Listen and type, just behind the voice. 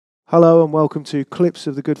Hello and welcome to Clips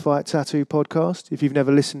of the Good Fight Tattoo podcast. If you've never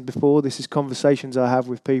listened before, this is conversations I have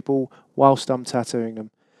with people whilst I'm tattooing them.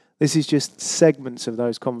 This is just segments of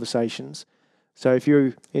those conversations. So if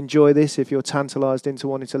you enjoy this, if you're tantalised into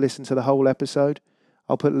wanting to listen to the whole episode,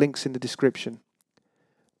 I'll put links in the description.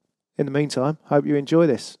 In the meantime, hope you enjoy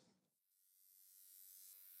this.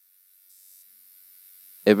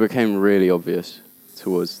 It became really obvious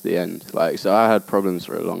towards the end. So I had problems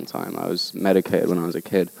for a long time. I was medicated when I was a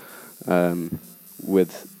kid.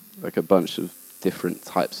 With like a bunch of different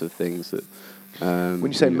types of things that. When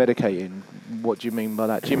you say medicating, what do you mean by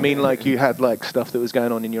that? Do you mean like you had like stuff that was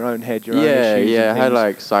going on in your own head, your own issues? Yeah, I had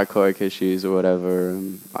like psychotic issues or whatever,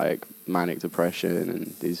 and like manic depression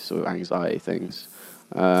and these sort of anxiety things,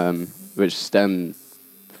 which stemmed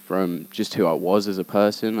from just who I was as a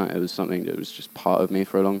person. Like, it was something that was just part of me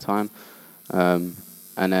for a long time, and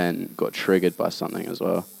then got triggered by something as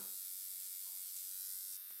well.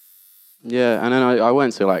 Yeah, and then I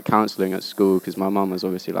went to like counselling at school because my mum was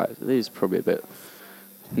obviously like, "This is probably a bit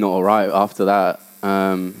not all right." After that,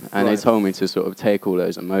 and they told me to sort of take all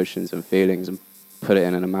those emotions and feelings and put it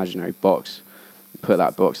in an imaginary box, put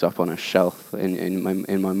that box up on a shelf in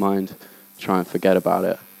my mind, try and forget about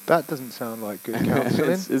it. That doesn't sound like good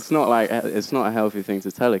counselling. It's not a healthy thing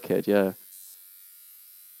to tell a kid, yeah.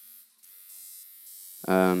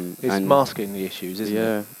 It's masking the issues, isn't it?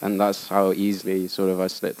 Yeah, and that's how easily sort of I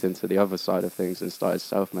slipped into the other side of things and started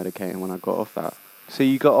self-medicating when I got off that. So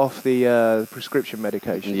you got off the prescription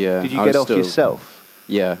medication? Yeah. Did you get off yourself?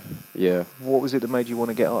 Yeah. What was it that made you want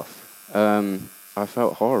to get off? I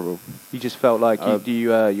felt horrible. You just felt like you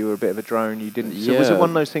were a bit of a drone. You didn't. So was it one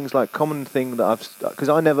of those things like common thing that because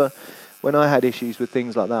I never. When I had issues with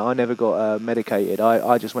things like that, I never got medicated.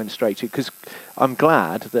 I just went straight to, because I'm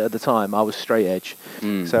glad that at the time I was straight edge.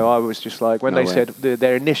 So I was just like, when said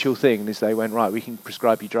their initial thing is they went, right, we can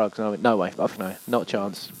prescribe you drugs. And I went, no way, no, not a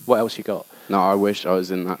chance. What else you got? No, I wish I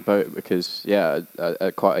was in that boat because,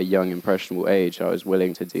 at quite a young, impressionable age, I was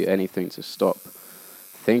willing to do anything to stop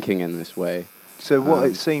thinking in this way. So what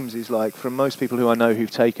it seems is like, from most people who I know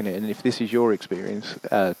who've taken it, and if this is your experience,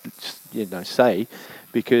 say,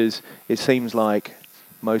 because it seems like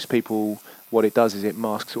most people, what it does is it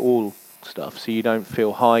masks all stuff. So you don't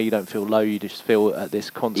feel high, you don't feel low, you just feel at this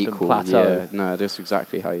constant plateau. Yeah, no, that's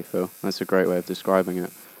exactly how you feel. That's a great way of describing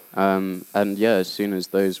it. And as soon as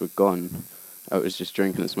those were gone, I was just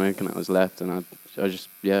drinking and smoking that was left, and I just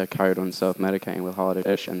carried on self-medicating with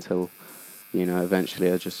harder-ish until,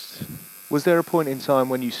 eventually I just... Was there a point in time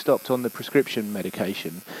when you stopped on the prescription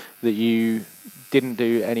medication that you didn't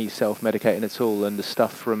do any self-medicating at all and the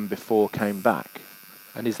stuff from before came back?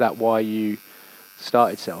 And is that why you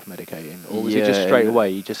started self-medicating? Or was it just straight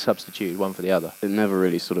away you just substituted one for the other? It never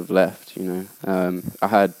really sort of left, I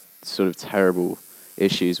had sort of terrible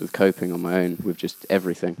issues with coping on my own with just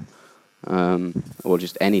everything, or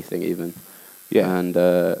just anything even. Yeah. And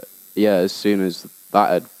as soon as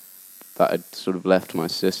that had sort of left my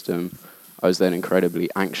system, I was then incredibly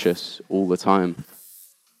anxious all the time.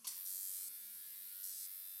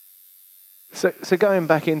 So going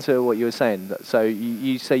back into what you were saying, so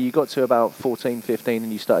you say you got to about 14, 15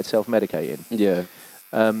 and you started self-medicating. Yeah.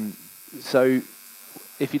 So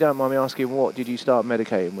if you don't mind me asking, what did you start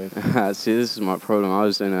medicating with? See, this is my problem. I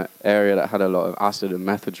was in an area that had a lot of acid and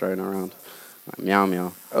methadone around. Like meow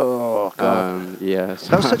meow. Oh, God. Yeah.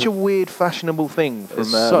 That was such a weird, fashionable thing. It's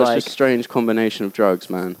such a strange combination of drugs,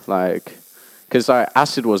 man. Because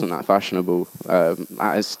acid wasn't that fashionable.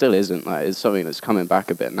 It still isn't. It's something that's coming back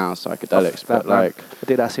a bit now, psychedelics. I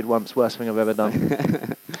did acid once. Worst thing I've ever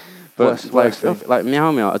done. But worst thing. Like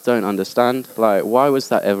meow meow, I don't understand. Like, why was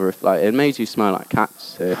that ever? It made you smell like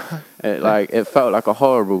cats. It felt like a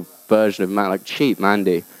horrible version of cheap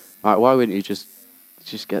Mandy. Like, why wouldn't you just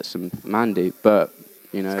get some Mandy? But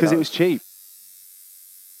because it was cheap.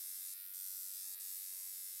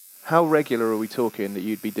 How regular are we talking that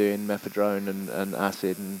you'd be doing methadone and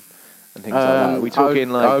acid and things like that? Are we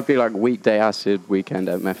talking I would be like weekday acid, weekend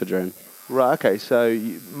at methadone. Right, okay, so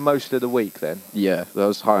most of the week then? Yeah, that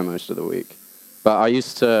was high most of the week. But I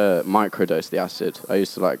used to microdose the acid. I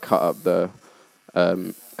used to cut up the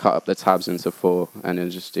tabs into 4 and then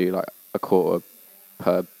just do like a quarter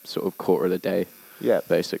per sort of quarter of the day. Yeah.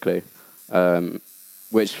 Basically.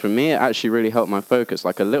 Which for me, it actually really helped my focus.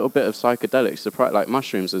 Like a little bit of psychedelics, like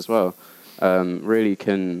mushrooms as well, really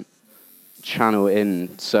can channel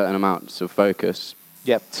in certain amounts of focus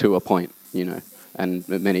to a point, and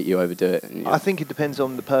the minute you overdo it. I think it depends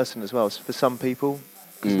on the person as well. For some people,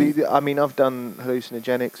 because I've done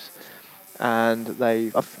hallucinogenics and they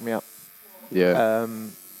fucked me up. Yeah.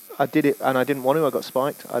 I did it and I didn't want to. I got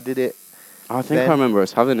spiked. I did it I think I remember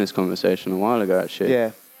us having this conversation a while ago, actually.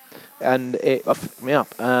 Yeah. And it fucked me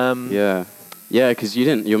up. Yeah. Yeah, because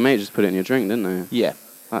your mate just put it in your drink, didn't they? Yeah.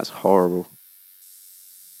 That's horrible.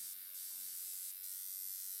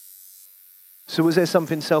 So was there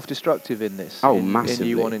something self-destructive in this? Oh, in massively.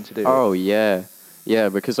 you wanting to do it? Oh, yeah. Yeah,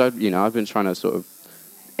 because I've been trying to sort of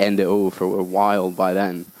end it all for a while by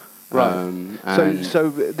then. Right. So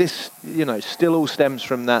this, still all stems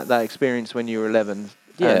from that experience when you were 11.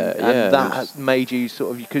 Yeah, and that made you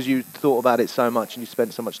sort of, because you thought about it so much and you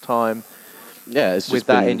spent so much time. Yeah, it's with just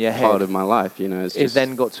that been in your head, part of my life, It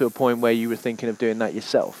then got to a point where you were thinking of doing that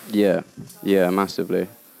yourself. Yeah, massively.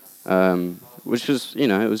 Which was,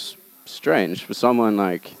 it was strange for someone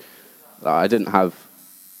like I didn't have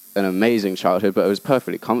an amazing childhood, but it was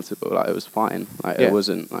perfectly comfortable. Like, it was fine. Like, it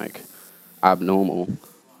wasn't like abnormal.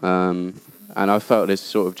 And I felt this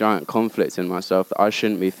sort of giant conflict in myself that I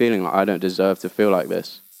shouldn't be feeling. Like, I don't deserve to feel like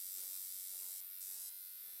this.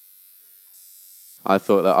 I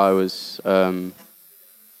thought that I was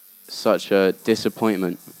such a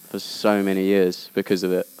disappointment for so many years because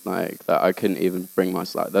of it. Like, that I couldn't even bring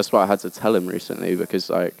myself. That's why I had to tell him recently, because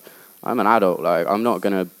like, I'm an adult. Like, I'm not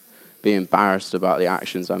gonna be embarrassed about the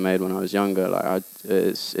actions I made when I was younger. Like,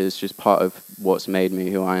 it's just part of what's made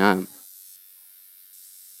me who I am.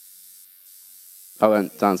 I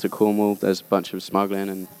went down to Cornwall. There's a bunch of smuggling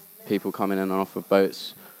and people coming in and off of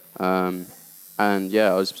boats. And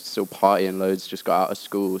yeah, I was still partying loads, just got out of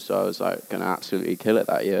school, so I was like going to absolutely kill it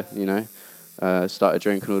that year, Started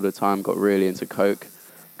drinking all the time, got really into coke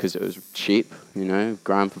because it was cheap,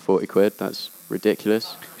 gram for 40 quid, that's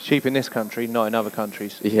ridiculous. Cheap in this country, not in other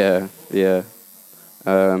countries. Yeah.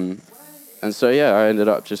 And so yeah, I ended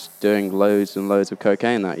up just doing loads and loads of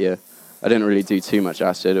cocaine that year. I didn't really do too much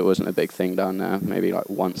acid, it wasn't a big thing down there, maybe like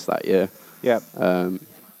once that year. Yeah.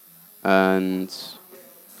 And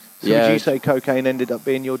so would you say cocaine ended up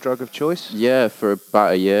being your drug of choice? Yeah, for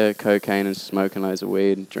about a year, cocaine and smoking loads of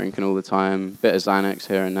weed, drinking all the time, bit of Xanax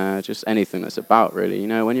here and there, just anything that's about, really.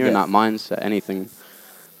 When you're in that mindset, anything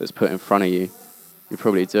that's put in front of you, you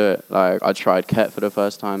probably do it. Like, I tried Ket for the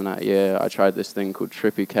first time that year. I tried this thing called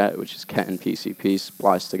Trippy Ket, which is Ket and PCP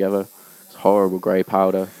spliced together. It's horrible grey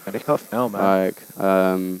powder. And it off now, man. Like,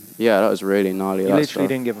 yeah, that was really gnarly. You literally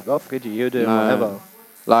didn't give a fuck, did you? You were doing whatever.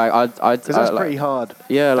 Like, because that's pretty hard.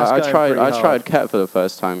 Yeah, like, I tried Ket for the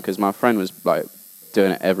first time because my friend was like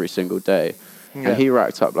doing it every single day, and he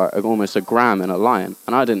racked up like almost a gram in a line,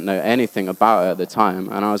 and I didn't know anything about it at the time,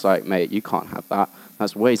 and I was like, mate, you can't have that.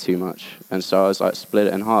 That's way too much. And so I was like, split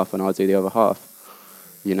it in half, and I'll do the other half.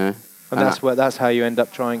 And that's how you end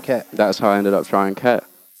up trying Ket. That's how I ended up trying Ket.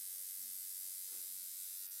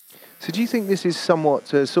 So do you think this is somewhat,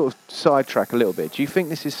 to sort of sidetrack a little bit, do you think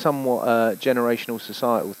this is somewhat a generational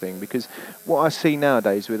societal thing? Because what I see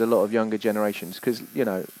nowadays with a lot of younger generations, because,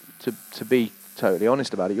 to be totally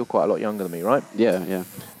honest about it, you're quite a lot younger than me, right? Yeah.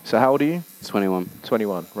 So how old are you? 21.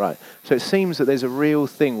 21, right. So it seems that there's a real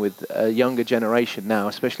thing with a younger generation now,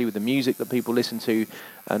 especially with the music that people listen to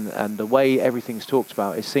and the way everything's talked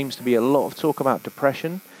about. It seems to be a lot of talk about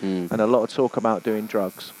depression and a lot of talk about doing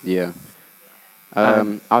drugs. Yeah.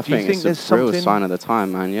 I think it's a real sign of the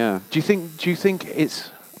time, man. Yeah. Do you think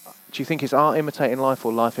it's art imitating life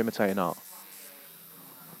or life imitating art?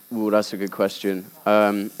 Well, that's a good question.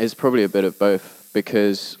 It's probably a bit of both,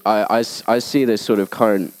 because I see this sort of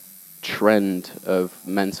current trend of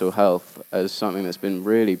mental health as something that's been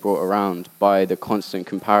really brought around by the constant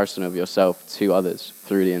comparison of yourself to others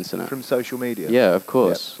through the internet. From social media? Yeah, of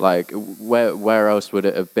course. Yep. Like, where else would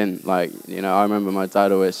it have been? Like, I remember my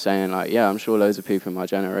dad always saying, like, yeah, I'm sure loads of people in my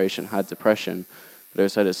generation had depression, but they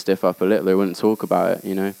said it stiff up a little, they wouldn't talk about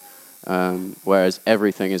it, whereas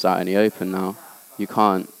everything is out in the open now. You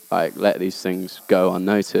can't, like, let these things go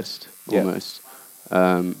unnoticed, almost.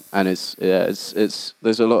 And it's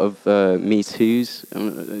there's a lot of Me Too's,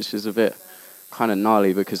 which is a bit kind of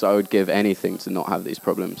gnarly, because I would give anything to not have these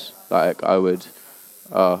problems. Like, I would,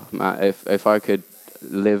 oh man, if I could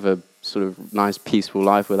live a sort of nice peaceful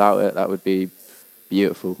life without it, that would be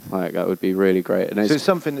beautiful. Like, that would be really great. And so it's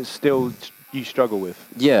something that still you struggle with?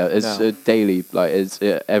 Yeah, it's a daily, like, it's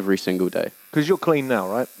every single day. Because you're clean now,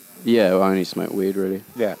 right? Yeah, well, I only smoke weed, really.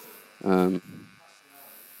 Yeah.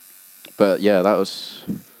 But yeah, that was,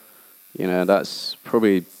 that's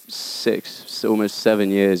probably almost 7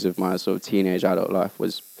 years of my sort of teenage adult life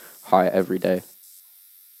was high every day.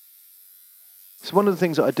 So one of the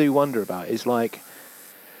things that I do wonder about is, like,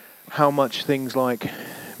 how much things like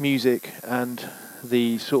music and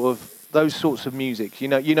the sort of those sorts of music, you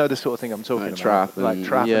know the sort of thing I'm talking about, trap like and-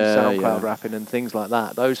 trap yeah, and SoundCloud yeah. rapping and things like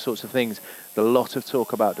that. Those sorts of things. There's a lot of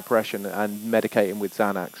talk about depression and medicating with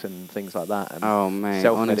Xanax and things like that, and Oh, mate,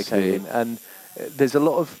 self-medicating. honestly. And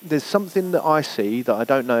there's something that I see that I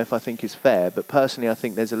don't know if I think is fair, but personally I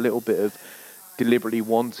think there's a little bit of deliberately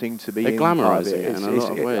wanting to be They're in part of glamorising it in a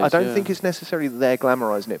lot of ways, I don't yeah. think it's necessarily that they're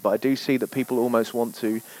glamorising it, but I do see that people almost want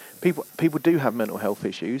to. People do have mental health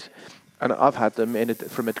issues, and I've had them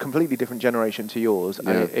from a completely different generation to yours, and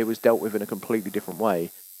Yeah. it was dealt with in a completely different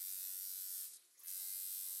way.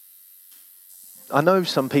 I know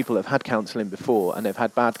some people have had counselling before and they've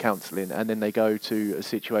had bad counselling, and then they go to a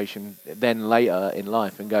situation then later in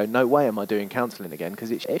life and go, no way am I doing counselling again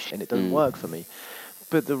because it's ish and it doesn't work for me.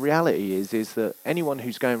 But the reality is that anyone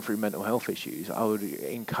who's going through mental health issues, I would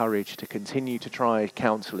encourage to continue to try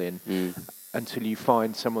counselling until you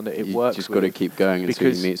find someone that it You works just with. got to keep going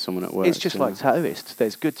until you meet someone at work. It's just like tattooists.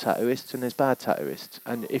 There's good tattooists and there's bad tattooists.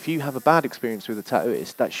 And if you have a bad experience with a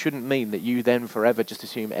tattooist, that shouldn't mean that you then forever just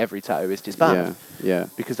assume every tattooist is bad. Yeah.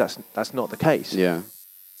 Because that's not the case. Yeah.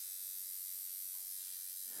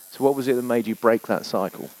 So what was it that made you break that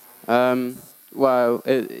cycle? Well,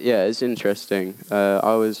 it's interesting.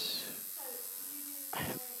 I'd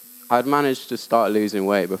managed to start losing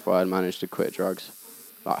weight before I'd managed to quit drugs,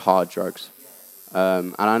 like hard drugs.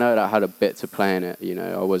 And I know that had a bit to play in it.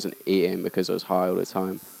 I wasn't eating because I was high all the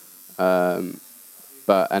time.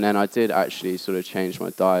 And then I did actually sort of change my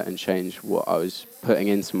diet and change what I was putting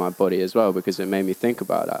into my body as well, because it made me think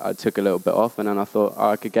about that. I took a little bit off, and then I thought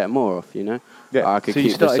I could get more off. Yeah. I could so you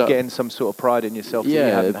keep started getting some sort of pride in yourself that you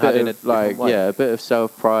hadn't had in a different way. a bit of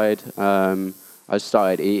self-pride. I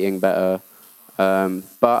started eating better,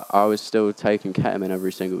 but I was still taking ketamine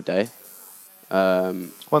every single day.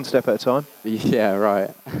 One step at a time. Yeah,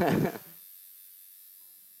 right.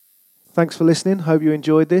 Thanks for listening. Hope you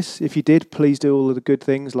enjoyed this. If you did, please do all of the good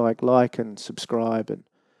things like and subscribe and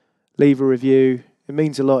leave a review. It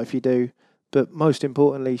means a lot if you do. But most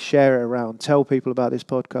importantly, share it around. Tell people about this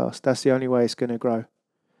podcast. That's the only way it's going to grow.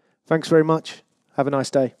 Thanks very much. Have a nice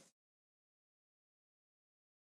day.